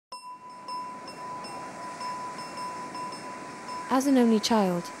As an only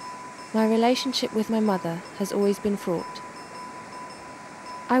child, my relationship with my mother has always been fraught.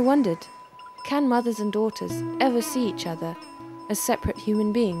 I wondered, can mothers and daughters ever see each other as separate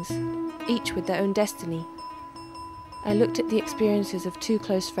human beings, each with their own destiny? I looked at the experiences of two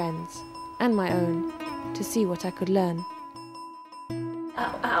close friends, and my own, to see what I could learn.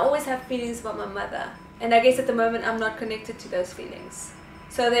 I always have feelings about my mother, and I guess at the moment I'm not connected to those feelings.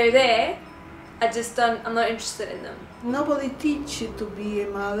 So they're there, I'm not interested in them. Nobody teach you to be a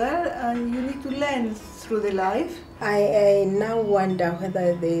mother, and you need to learn through the life. I now wonder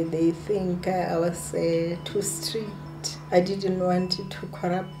whether they think I was too strict. I didn't want to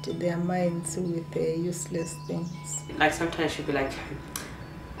corrupt their minds with useless things. Like sometimes she'd be like,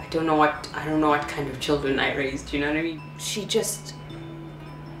 I don't know what kind of children I raised, you know what I mean? She just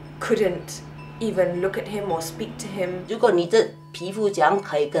couldn't even look at him or speak to him. 如果你的皮肤这样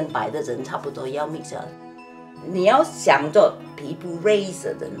可以跟白的人差不多，要 mix 啊，你要想着皮肤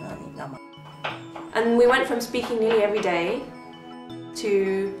razor 的呢，你知道吗？ And we went from speaking nearly every day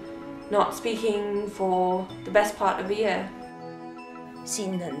to not speaking for the best part of a year.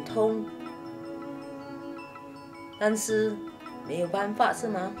 心很痛，但是没有办法，是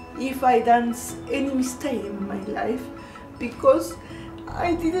吗？ If I done any mistake in my life, because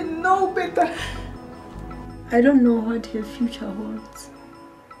I didn't know better. I don't know what her future holds.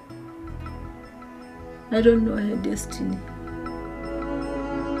 I don't know her destiny.